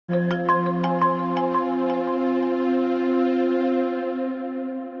Pretty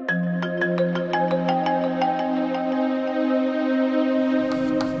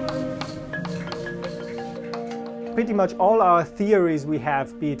much all our theories we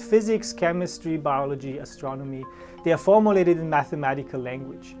have, be it physics, chemistry, biology, astronomy, they are formulated in mathematical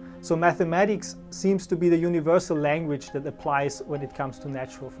language. So mathematics seems to be the universal language that applies when it comes to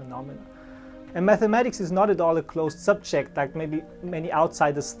natural phenomena. And mathematics is not at all a closed subject like maybe many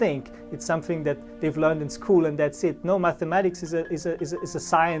outsiders think. It's something that they've learned in school and that's it. No, mathematics is a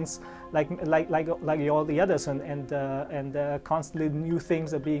science like all the others, and constantly new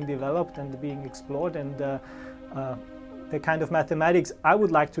things are being developed and being explored. And the kind of mathematics I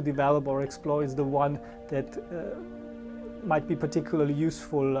would like to develop or explore is the one that might be particularly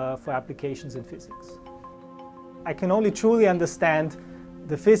useful for applications in physics. I can only truly understand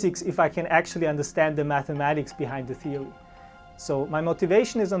the physics if I can actually understand the mathematics behind the theory. So my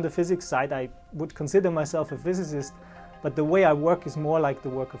motivation is on the physics side. I would consider myself a physicist, but the way I work is more like the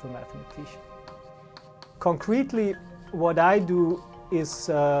work of a mathematician. Concretely, what I do is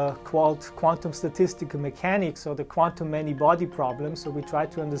called quantum statistical mechanics, or the quantum many-body problem. So we try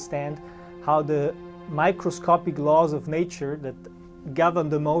to understand how the microscopic laws of nature that govern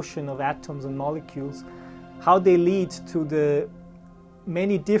the motion of atoms and molecules, how they lead to the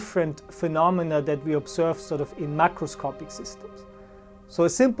many different phenomena that we observe sort of in macroscopic systems. So a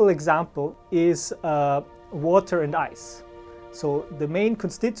simple example is water and ice. So the main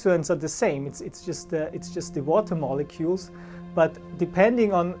constituents are the same. It's just the water molecules, but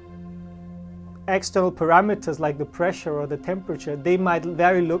depending on external parameters like the pressure or the temperature, they might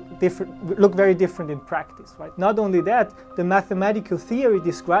look very different in practice, right? Not only that, the mathematical theory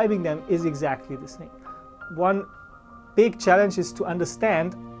describing them is exactly the same. One big challenge is to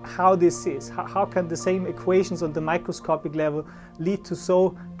understand how this is. How can the same equations on the microscopic level lead to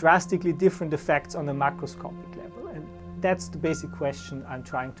so drastically different effects on the macroscopic level? And that's the basic question I'm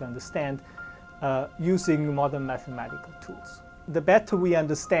trying to understand using modern mathematical tools. The better we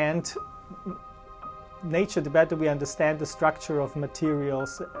understand nature, the better we understand the structure of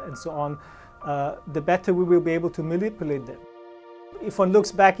materials and so on, the better we will be able to manipulate them. If one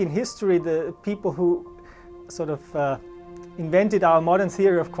looks back in history, the people who sort of invented our modern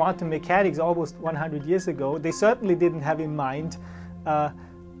theory of quantum mechanics almost 100 years ago, they certainly didn't have in mind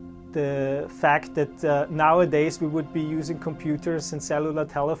the fact that nowadays we would be using computers and cellular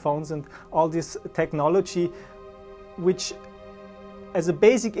telephones and all this technology which as a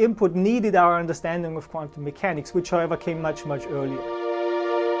basic input needed our understanding of quantum mechanics, which however came much, much earlier.